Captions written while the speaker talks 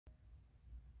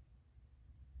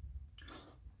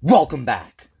Welcome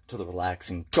back to the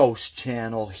Relaxing Ghost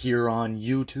channel here on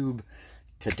YouTube.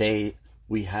 Today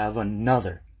we have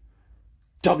another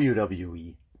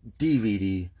WWE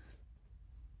DVD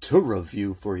to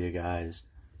review for you guys.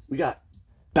 We got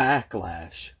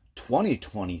Backlash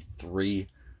 2023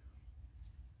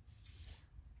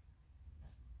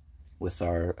 with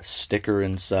our sticker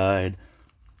inside.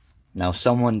 Now,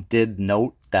 someone did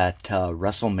note that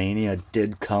WrestleMania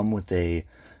did come with a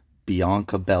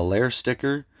Bianca Belair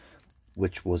sticker,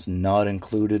 which was not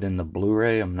included in the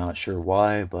Blu-ray. I'm not sure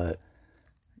why, but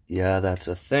yeah, that's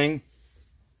a thing.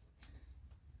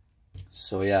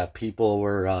 So yeah, people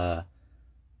were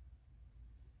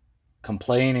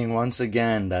complaining once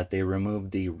again that they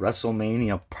removed the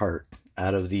WrestleMania part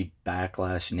out of the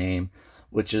Backlash name,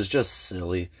 which is just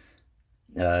silly.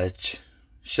 It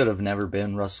should have never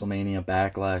been WrestleMania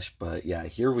Backlash, but yeah,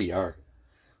 here we are.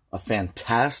 A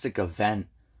fantastic event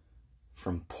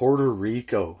from Puerto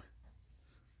Rico.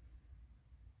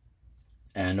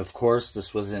 And of course,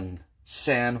 this was in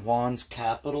San Juan's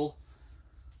capital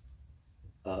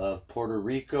of Puerto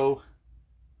Rico.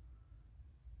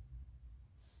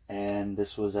 And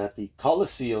this was at the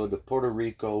Coliseo de Puerto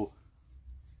Rico,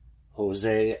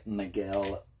 Jose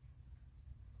Miguel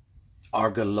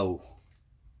Argalo.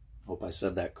 Hope I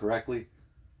said that correctly.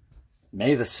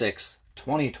 May the 6th,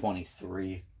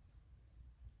 2023.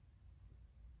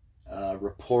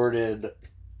 Reported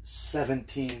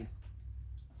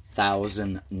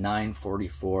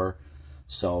 17,944.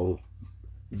 So,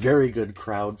 very good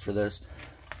crowd for this.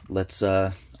 Let's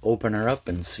open her up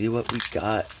and see what we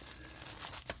got.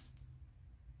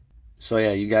 So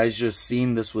yeah, you guys just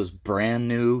seen this was brand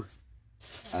new.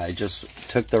 I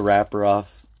just took the wrapper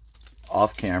off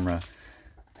camera,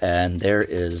 and there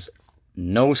is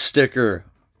no sticker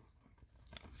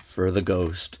for the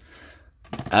Ghost.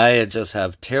 I just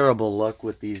have terrible luck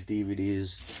with these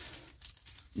DVDs.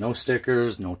 No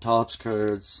stickers, no Topps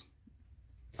cards.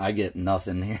 I get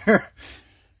nothing here.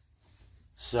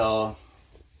 So,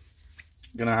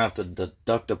 I'm gonna have to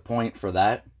deduct a point for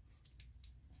that.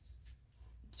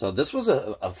 So this was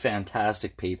a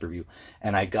fantastic pay-per-view,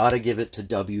 and I gotta give it to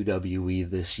WWE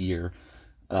this year.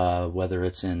 Whether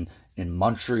it's in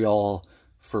Montreal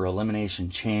for Elimination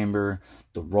Chamber,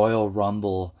 the Royal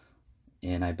Rumble,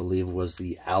 and I believe was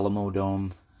the Alamo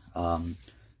Dome,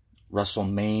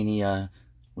 WrestleMania,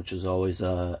 which is always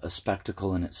a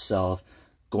spectacle in itself,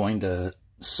 going to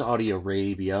Saudi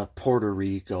Arabia, Puerto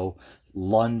Rico,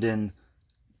 London.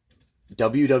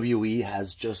 WWE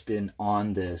has just been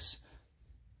on this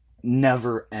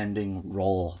never-ending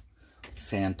roll.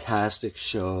 Fantastic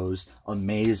shows,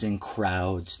 amazing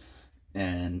crowds,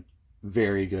 and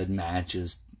very good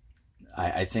matches.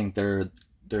 I think they're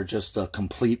just a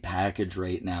complete package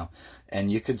right now.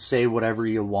 And you could say whatever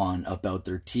you want about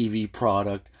their TV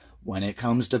product. When it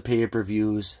comes to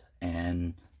pay-per-views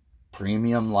and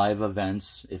premium live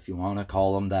events, if you want to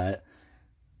call them that,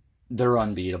 they're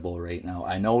unbeatable right now.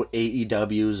 I know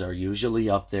AEWs are usually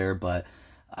up there, but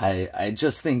I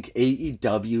just think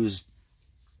AEW's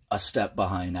a step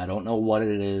behind. I don't know what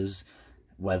it is,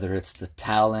 whether it's the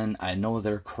talent. I know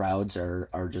their crowds are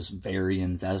just very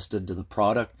invested to the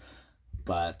product,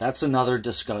 but that's another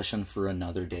discussion for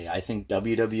another day. I think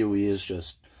WWE is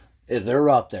just, they're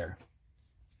up there.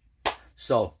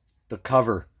 So, the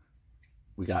cover,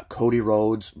 we got Cody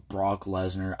Rhodes, Brock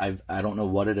Lesnar. I don't know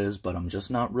what it is, but I'm just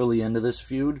not really into this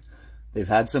feud. They've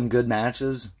had some good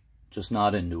matches, just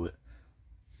not into it.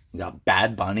 We got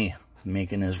Bad Bunny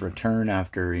making his return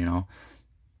after, you know,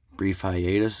 brief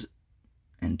hiatus,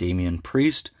 and Damian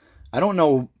Priest. I don't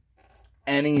know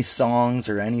any songs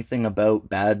or anything about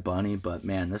Bad Bunny, but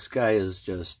man, this guy is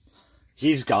just,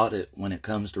 he's got it when it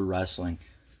comes to wrestling.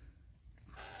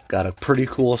 Got a pretty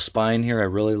cool spine here. I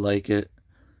really like it.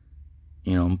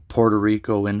 You know, Puerto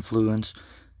Rico influence.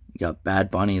 You got Bad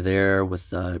Bunny there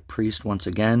with Priest once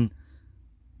again.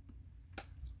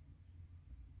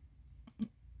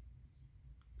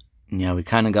 Yeah, we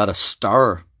kind of got a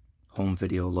star home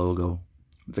video logo.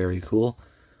 Very cool.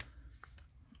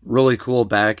 Really cool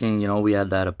backing. You know, we had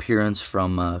that appearance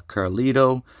from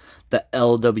Carlito, the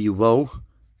LWO,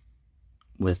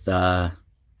 with,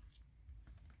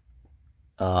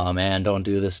 oh man, don't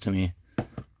do this to me.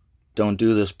 Don't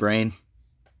do this, brain.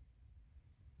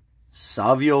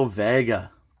 Savio Vega,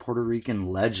 Puerto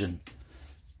Rican legend.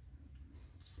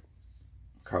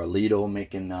 Carlito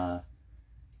making,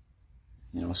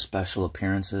 you know, special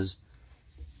appearances.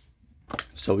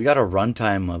 So we got a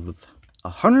runtime of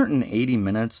 180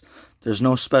 minutes. There's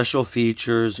no special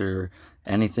features or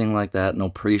anything like that. No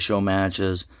pre-show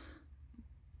matches.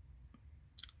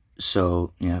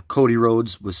 So, yeah, Cody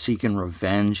Rhodes was seeking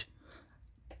revenge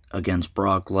against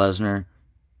Brock Lesnar.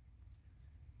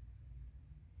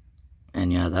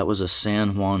 And yeah, that was a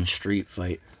San Juan street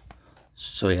fight.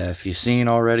 So yeah, if you've seen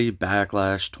already,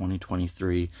 Backlash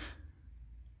 2023.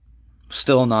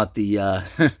 Still not the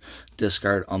disc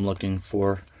art I'm looking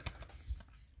for.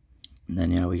 And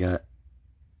then yeah, we got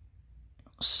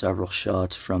several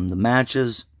shots from the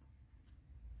matches.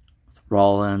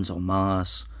 Rollins,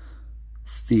 Omos,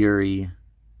 Theory,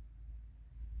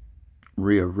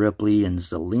 Rhea Ripley, and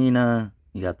Zelina.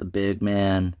 You got the big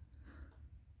man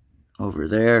over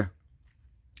there.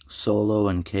 Solo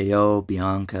and KO,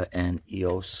 Bianca, and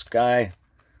Io Sky.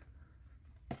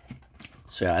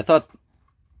 So yeah, I thought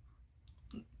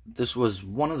this was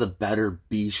one of the better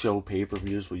B-show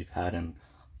pay-per-views we've had in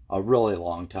a really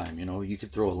long time. You know, you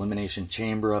could throw Elimination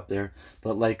Chamber up there,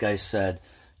 but like I said,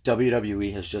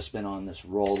 WWE has just been on this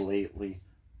roll lately.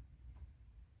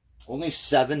 Only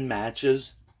 7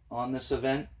 matches on this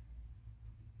event.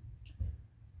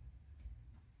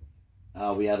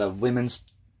 We had a women's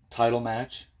title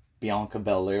match. Bianca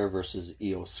Belair versus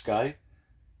Io Sky.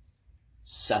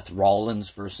 Seth Rollins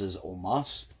versus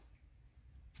Omos.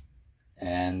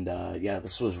 And yeah,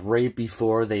 this was right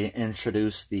before they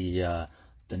introduced the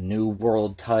new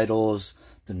world titles,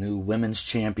 the new women's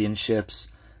championships,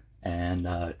 and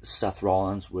Seth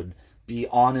Rollins would be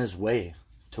on his way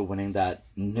to winning that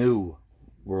new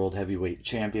World Heavyweight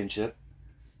Championship.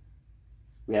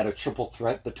 We had a triple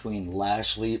threat between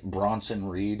Lashley, Bronson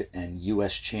Reed, and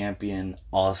U.S. champion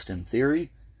Austin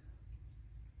Theory.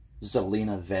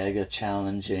 Zelina Vega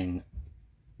challenging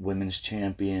women's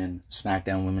champion,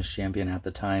 SmackDown women's champion at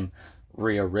the time,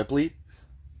 Rhea Ripley.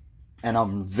 And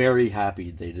I'm very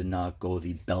happy they did not go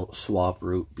the belt swap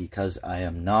route, because I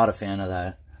am not a fan of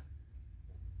that.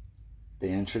 They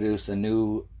introduced a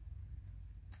new,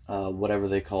 whatever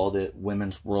they called it,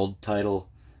 women's world title,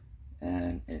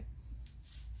 and it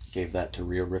gave that to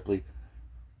Rhea Ripley.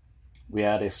 We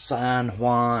had a San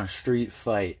Juan street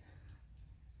fight.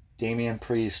 Damian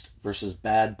Priest versus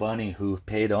Bad Bunny, who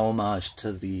paid homage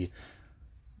to the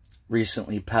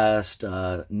recently passed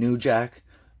New Jack,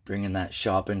 bringing that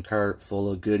shopping cart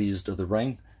full of goodies to the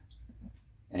ring.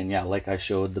 And yeah, like I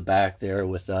showed the back there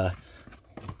with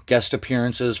guest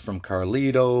appearances from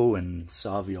Carlito and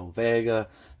Savio Vega,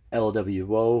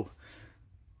 LWO.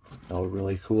 Oh,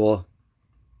 really cool.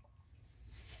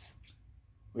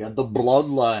 We had the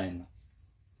Bloodline,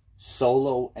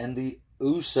 Solo and the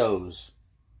Usos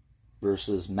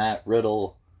versus Matt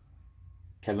Riddle,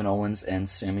 Kevin Owens, and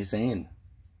Sami Zayn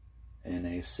in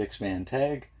a 6-man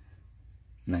tag.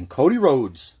 And then Cody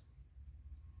Rhodes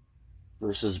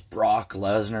versus Brock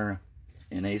Lesnar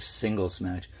in a singles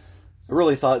match. I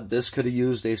really thought this could have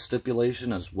used a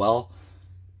stipulation as well,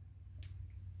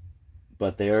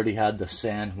 but they already had the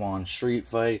San Juan street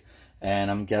fight, and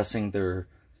I'm guessing they're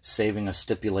saving a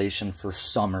stipulation for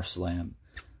SummerSlam.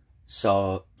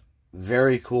 So,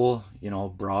 very cool. You know,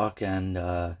 Brock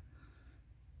and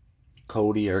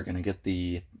Cody are going to get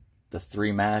the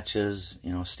 3 matches,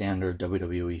 you know, standard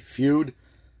WWE feud.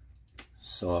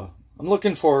 So, I'm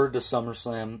looking forward to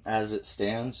SummerSlam as it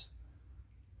stands.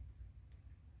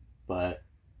 But,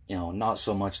 you know, not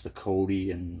so much the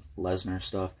Cody and Lesnar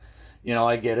stuff. You know,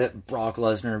 I get it. Brock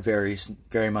Lesnar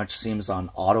very much seems on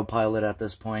autopilot at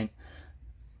this point.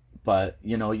 But,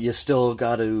 you know, you still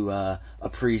got to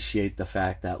appreciate the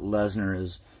fact that Lesnar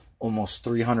is almost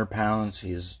 300 pounds.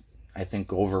 He's, I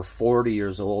think, over 40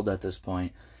 years old at this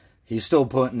point. He's still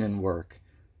putting in work.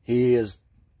 He is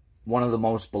one of the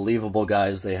most believable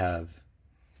guys they have.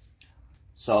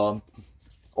 So,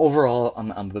 overall,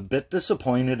 I'm a bit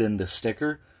disappointed in the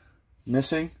sticker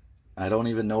missing. I don't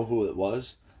even know who it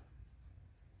was.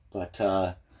 But,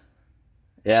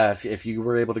 yeah, if you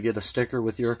were able to get a sticker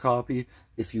with your copy,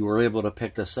 if you were able to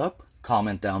pick this up,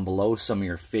 comment down below some of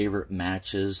your favorite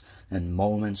matches and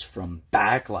moments from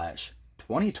Backlash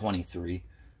 2023.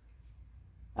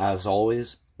 As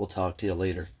always, we'll talk to you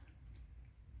later.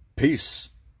 Peace.